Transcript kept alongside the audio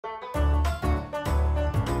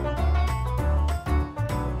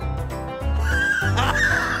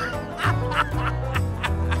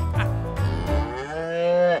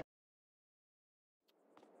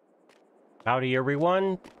Howdy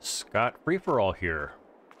everyone, Scott Free-For-All here.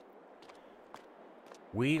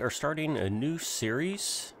 We are starting a new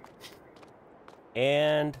series,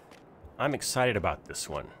 and I'm excited about this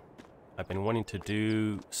one. I've been wanting to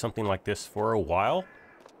do something like this for a while.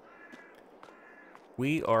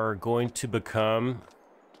 We are going to become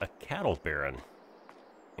a cattle baron,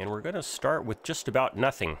 and we're going to start with just about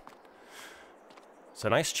nothing. It's a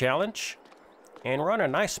nice challenge. And we're on a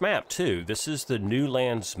nice map, too. This is the New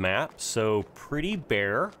Lands map, so pretty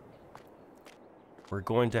bare. We're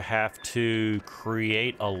going to have to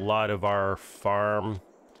create a lot of our farm,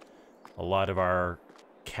 a lot of our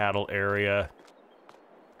cattle area.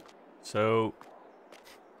 So,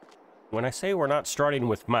 when I say we're not starting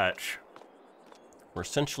with much, we're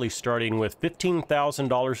essentially starting with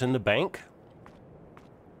 $15,000 in the bank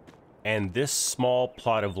and this small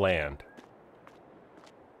plot of land.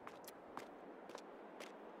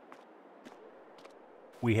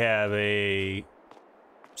 We have a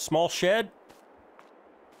small shed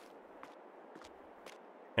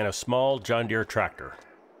and a small John Deere tractor,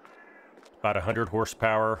 about 100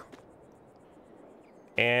 horsepower.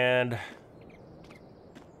 And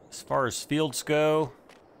as far as fields go,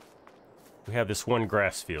 we have this one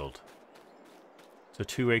grass field. It's a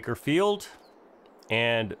 2-acre field,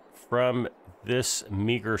 and from this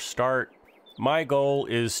meager start, my goal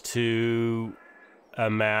is to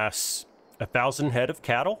amass 1,000 head of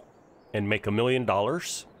cattle and make $1 million.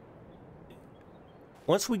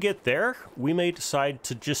 Once we get there, we may decide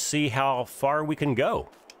to just see how far we can go.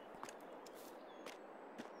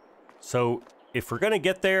 So if we're going to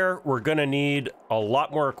get there, we're going to need a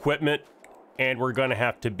lot more equipment, and we're going to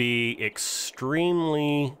have to be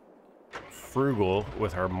extremely frugal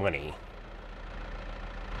with our money.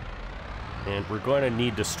 And we're going to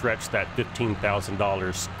need to stretch that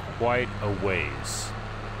 $15,000 quite a ways.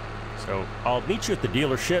 So I'll meet you at the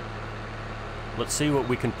dealership. Let's see what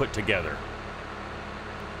we can put together.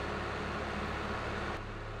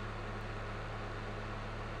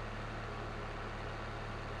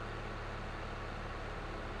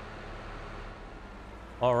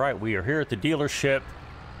 All right, we are here at the dealership.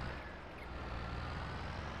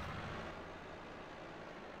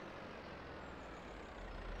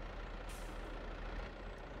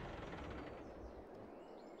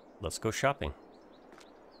 Let's go shopping.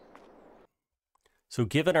 So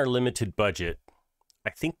given our limited budget,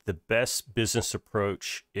 I think the best business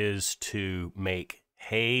approach is to make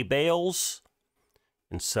hay bales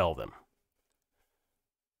and sell them.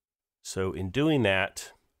 So in doing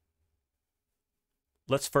that,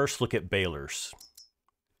 let's first look at balers.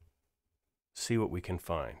 See what we can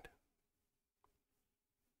find.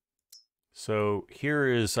 So here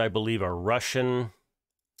is, I believe, a Russian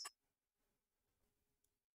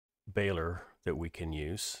baler that we can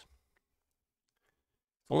use.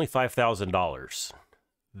 Only $5,000.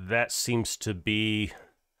 That seems to be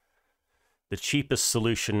the cheapest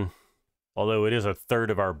solution, although it is a third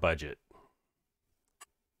of our budget.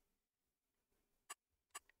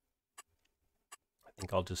 I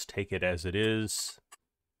think I'll just take it as it is.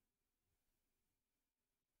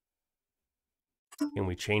 Can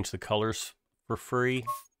we change the colors for free?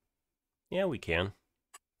 Yeah, we can.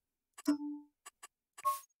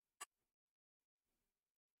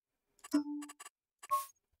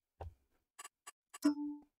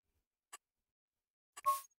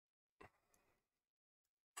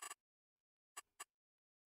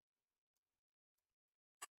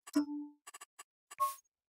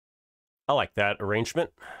 I like that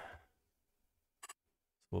arrangement.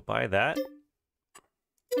 We'll buy that.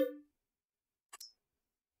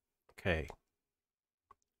 Okay.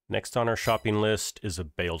 Next on our shopping list is a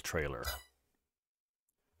bale trailer.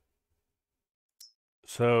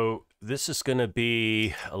 So this is going to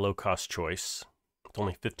be a low-cost choice. It's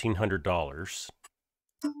only $1,500.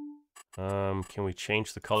 Can we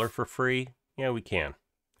change the color for free? Yeah, we can.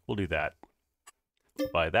 We'll do that.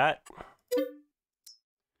 We'll buy that.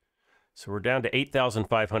 So we're down to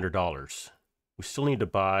 $8,500. We still need to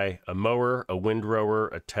buy a mower, a windrower,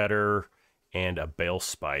 a tedder, and a bale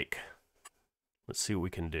spike. Let's see what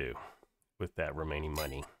we can do with that remaining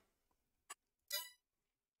money.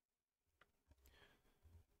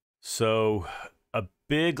 So a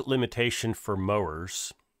big limitation for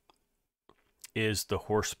mowers is the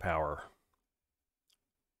horsepower.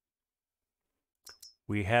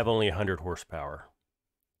 We have only 100 horsepower.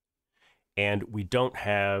 And we don't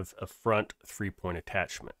have a front 3-point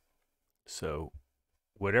attachment. So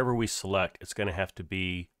whatever we select, it's going to have to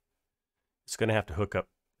hook up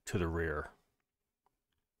to the rear.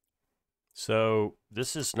 So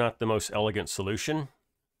this is not the most elegant solution,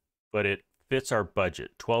 but it fits our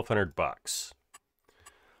budget, $1,200 bucks.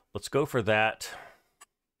 let's go for that.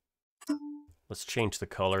 Let's change the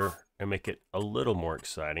color and make it a little more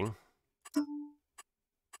exciting.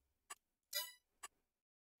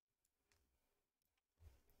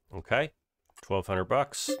 Okay, 1,200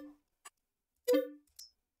 bucks.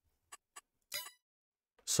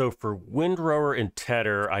 So for windrower and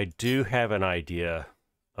tedder, I do have an idea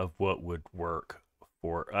of what would work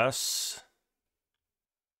for us.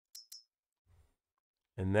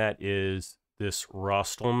 And that is this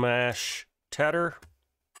Rostelmash tedder,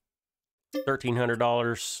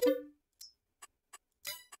 $1,300.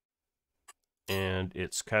 And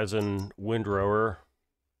its cousin windrower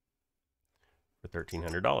for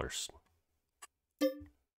 $1,300.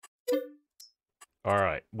 All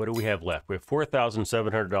right, what do we have left? We have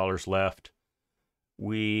 $4,700 left.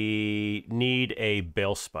 We need a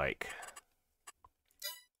bale spike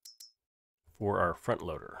for our front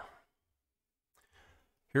loader.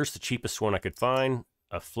 Here's the cheapest one I could find,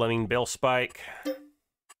 a Fleming bale spike.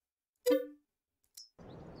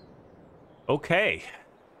 Okay.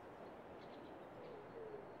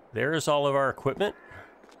 There's all of our equipment.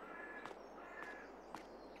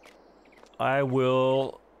 I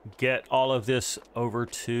will get all of this over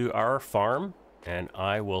to our farm, and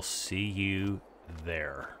I will see you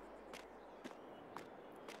there.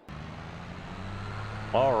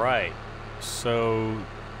 All right, so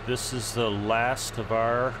this is the last of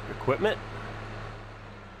our equipment.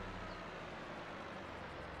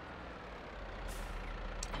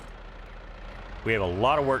 We have a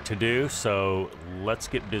lot of work to do, so let's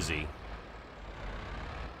get busy.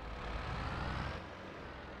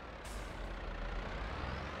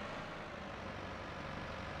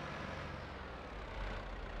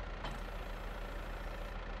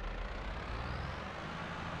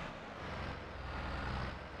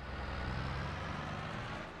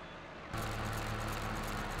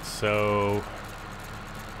 So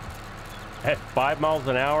at 5 miles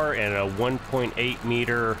an hour and a 1.8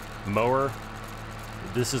 meter mower,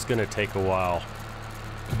 this is going to take a while.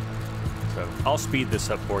 So I'll speed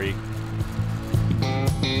this up for you.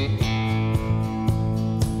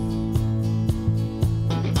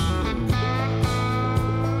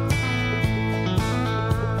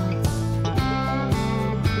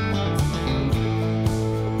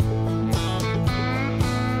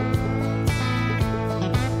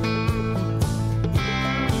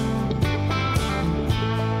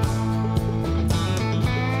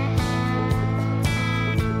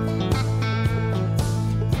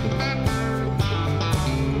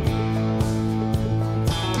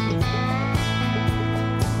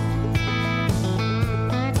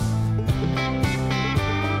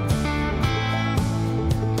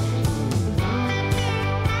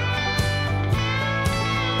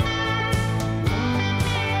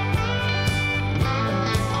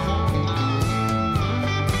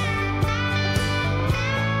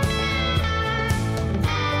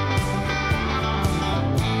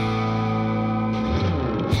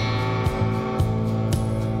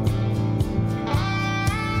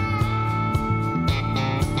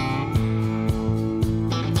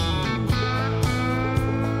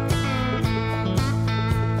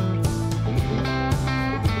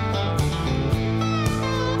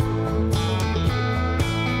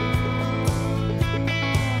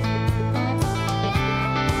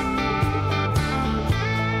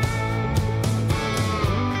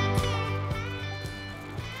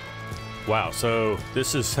 Wow, so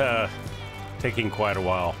this is taking quite a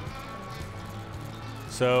while.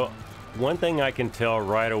 So one thing I can tell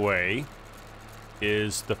right away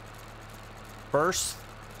is the first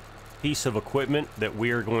piece of equipment that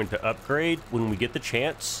we are going to upgrade when we get the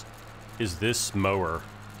chance is this mower.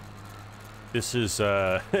 This is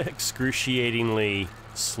excruciatingly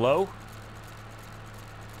slow.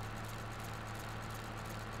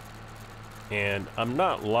 And I'm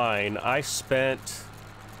not lying, I spent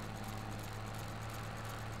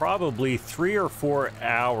probably 3 or 4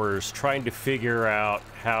 hours trying to figure out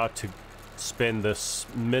how to spend the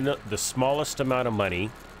smallest amount of money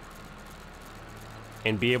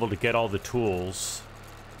and be able to get all the tools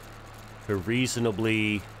to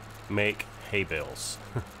reasonably make hay bales.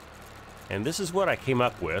 And this is what I came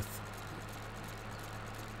up with.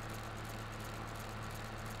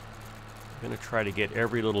 I'm gonna try to get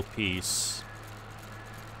every little piece.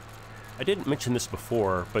 I didn't mention this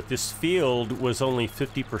before, but this field was only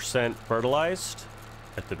 50% fertilized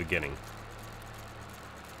at the beginning.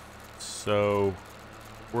 So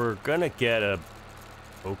we're gonna get a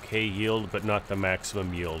okay yield, but not the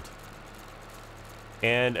maximum yield.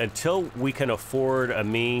 And until we can afford a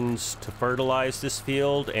means to fertilize this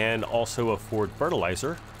field and also afford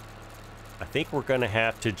fertilizer, I think we're gonna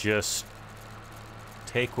have to just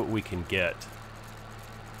take what we can get.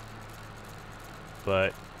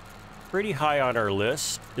 But pretty high on our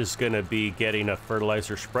list is going to be getting a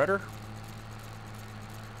fertilizer spreader,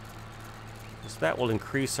 because that will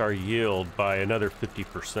increase our yield by another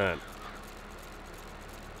 50%.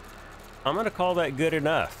 I'm going to call that good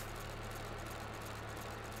enough.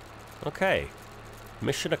 Okay,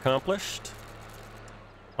 mission accomplished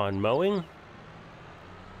on mowing.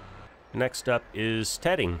 Next up is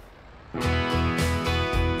tedding.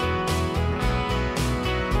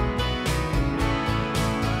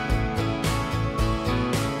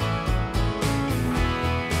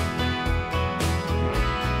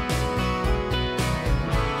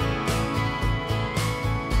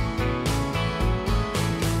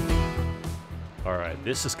 Alright,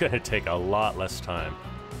 this is going to take a lot less time.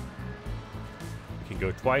 We can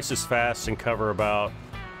go twice as fast and cover about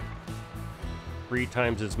 3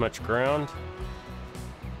 times as much ground.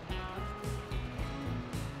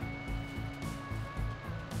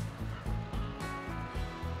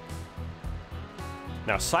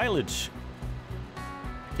 Now, silage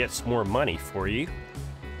gets more money for you,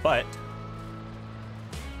 but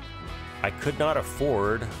I could not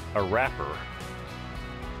afford a wrapper.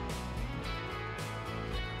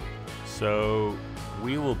 So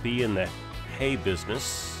we will be in the hay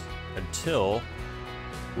business until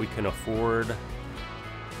we can afford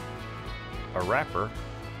a wrapper,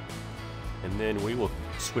 and then we will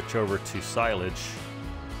switch over to silage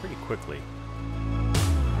pretty quickly.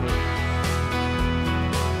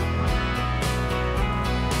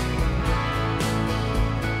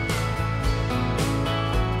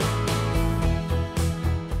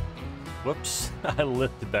 Whoops, I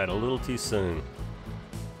lifted that a little too soon.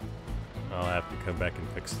 I'll have to come back and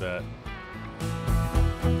fix that.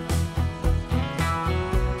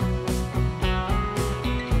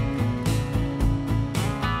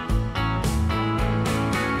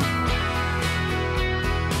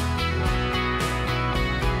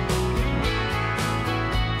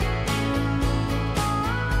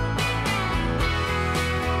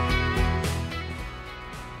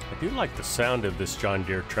 I do like the sound of this John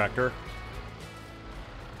Deere tractor.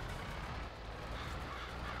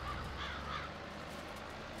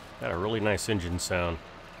 Got a really nice engine sound.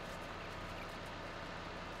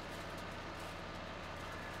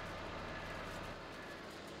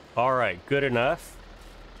 All right, good enough.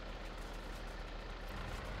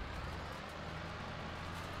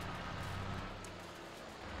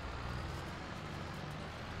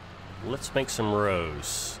 Let's make some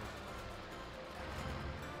rows.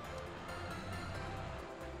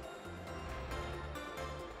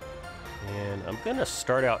 And I'm gonna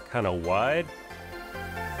start out kind of wide.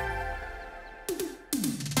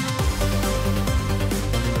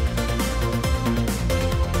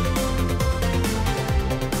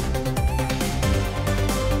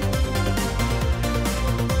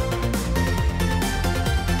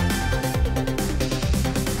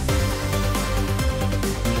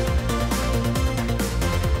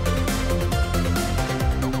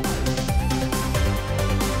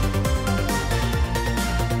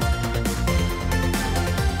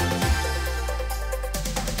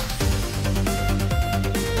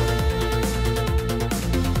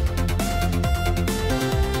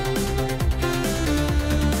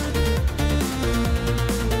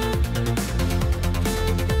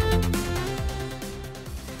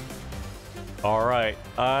 All right,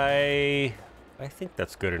 I think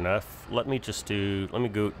that's good enough. Let me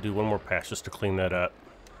go do one more pass just to clean that up.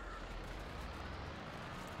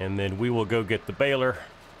 And then we will go get the baler.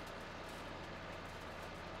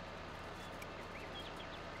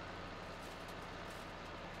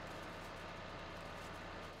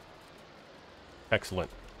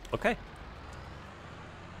 Excellent. Okay.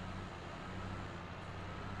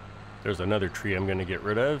 There's another tree I'm going to get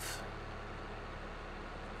rid of.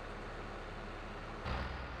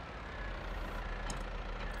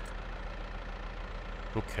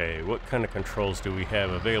 Okay, what kind of controls do we have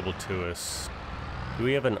available to us? Do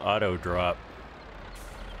we have an auto drop?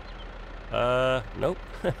 Nope,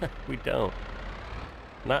 we don't.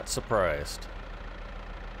 Not surprised.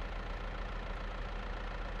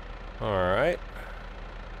 All right.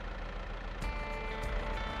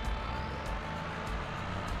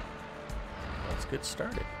 Let's get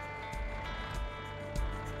started.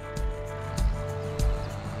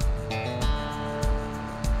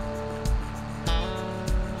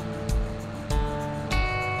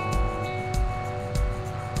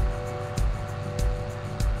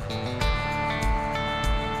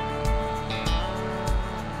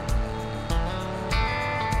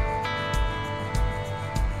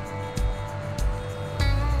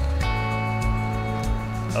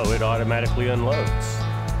 Oh, it automatically unloads.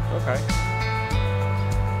 Okay.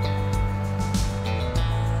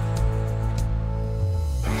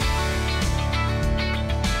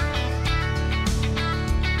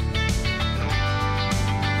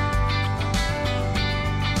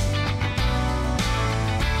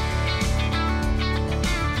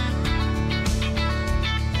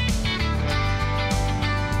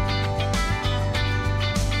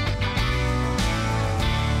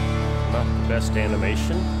 Best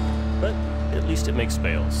animation, but at least it makes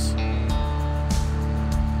bales.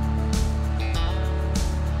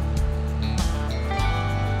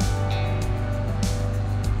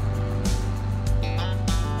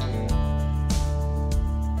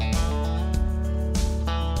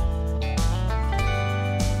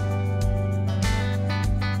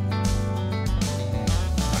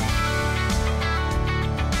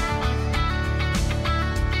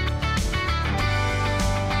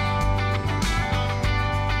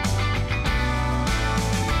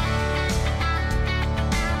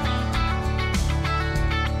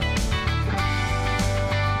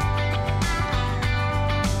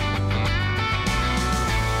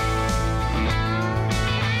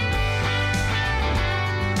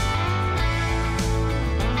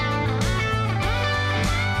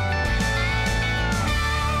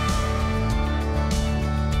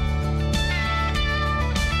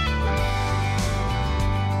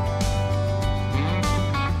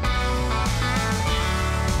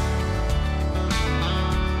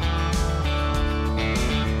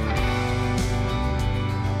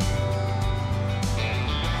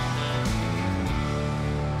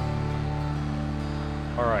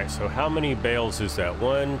 So how many bales is that?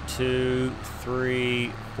 1, 2,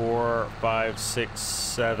 3, 4, 5, 6,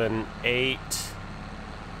 7, 8.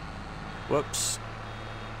 Whoops.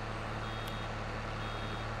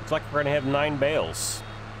 Looks like we're gonna have 9 bales.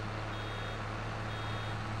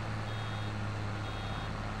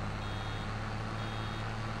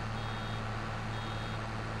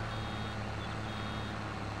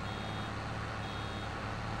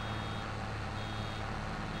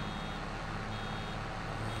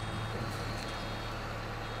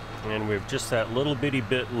 And we've just that little bitty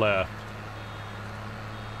bit left.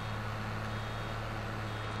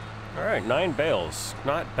 All right, 9 bales,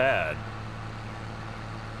 not bad.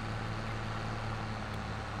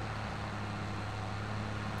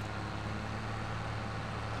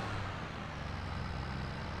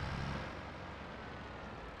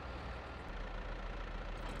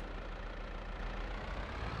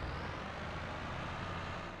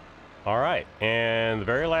 All right, and the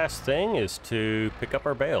very last thing is to pick up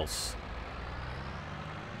our bales.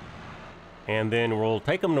 And then we'll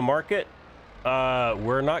take them to market.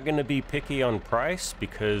 We're not going to be picky on price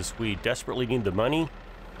because we desperately need the money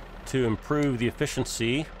to improve the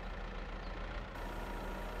efficiency.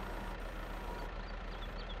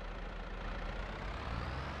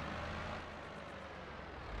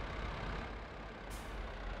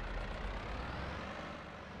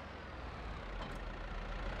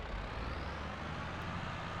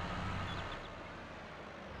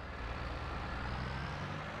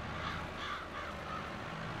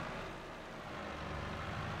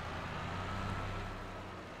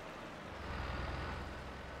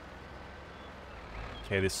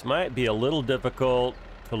 Okay, this might be a little difficult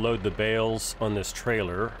to load the bales on this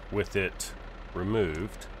trailer with it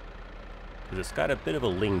removed, because it's got a bit of a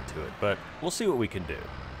lean to it, but we'll see what we can do.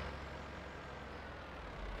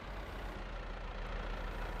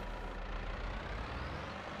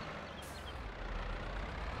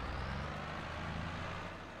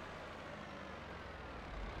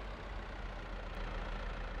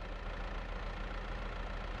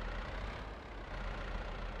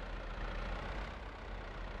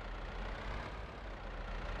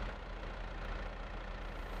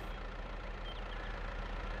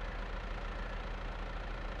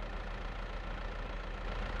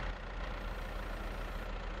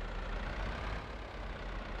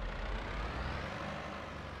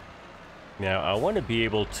 Now, I want to be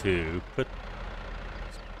able to put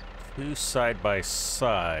 2 side by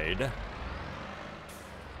side,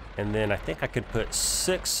 and then I think I could put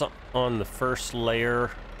 6 on the first layer,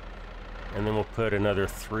 and then we'll put another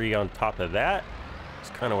 3 on top of that. That's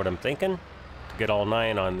kind of what I'm thinking, to get all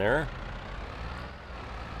 9 on there.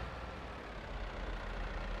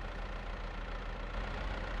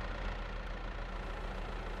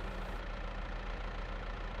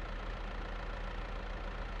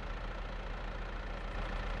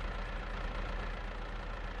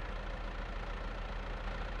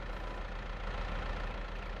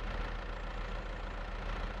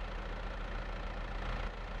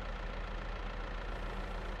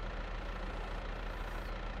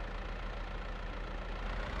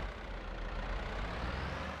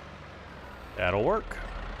 That'll work.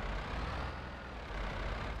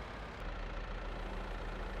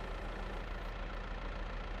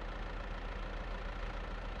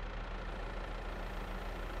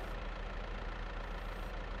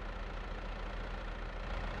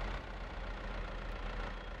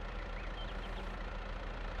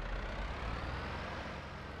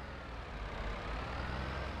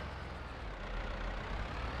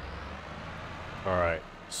 Alright,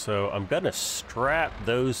 so I'm gonna strap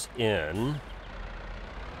those in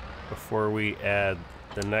before we add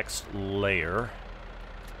the next layer.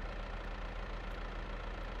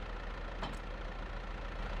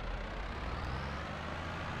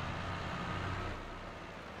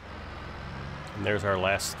 And there's our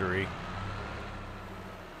last three.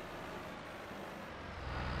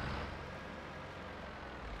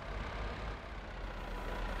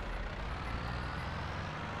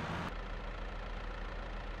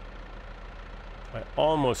 I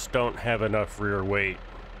almost don't have enough rear weight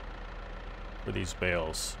for these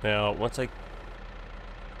bales. Now, once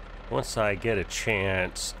I get a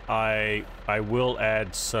chance, I will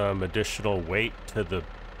add some additional weight to the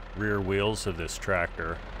rear wheels of this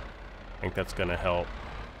tractor. I think that's going to help.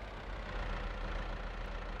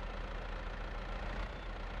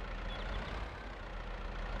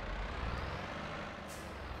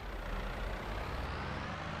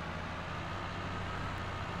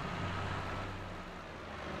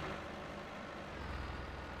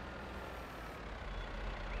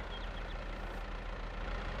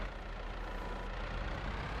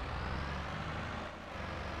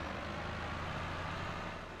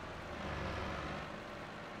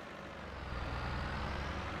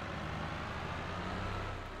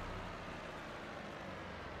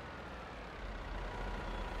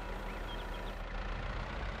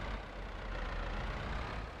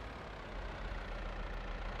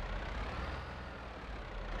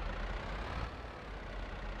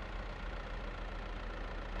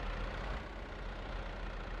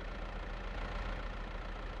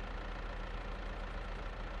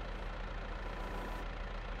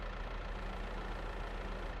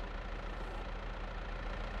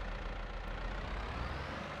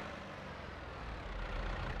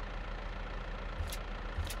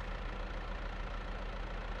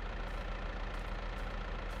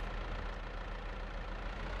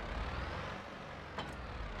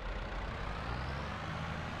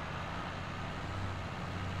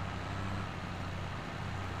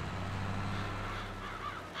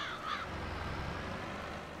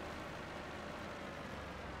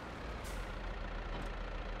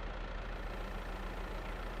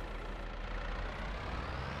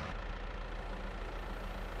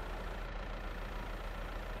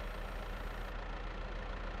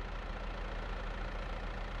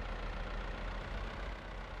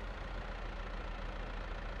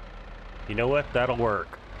 You know what? That'll work.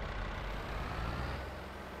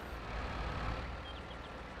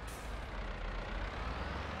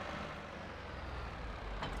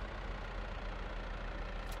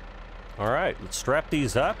 All right, let's strap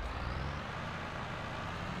these up.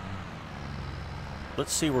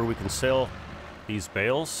 Let's see where we can sell these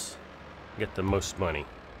bales, get the most money.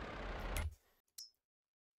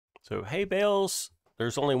 So hay bales,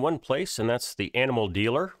 there's only one place, and that's the animal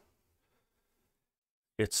dealer.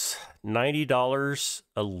 It's $90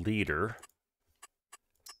 a liter.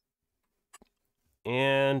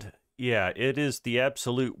 And yeah, it is the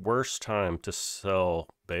absolute worst time to sell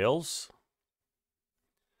bales.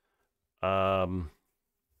 I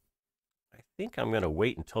think I'm going to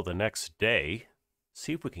wait until the next day,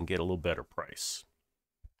 see if we can get a little better price.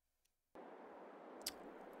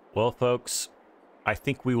 Well, folks, I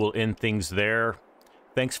think we will end things there.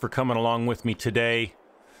 Thanks for coming along with me today.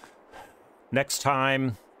 Next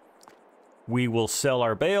time, we will sell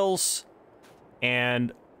our bales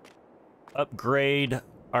and upgrade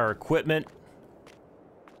our equipment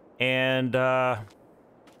and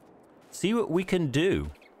see what we can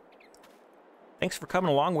do. Thanks for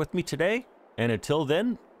coming along with me today, and until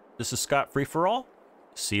then, this is Scott Free For All.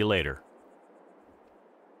 See you later.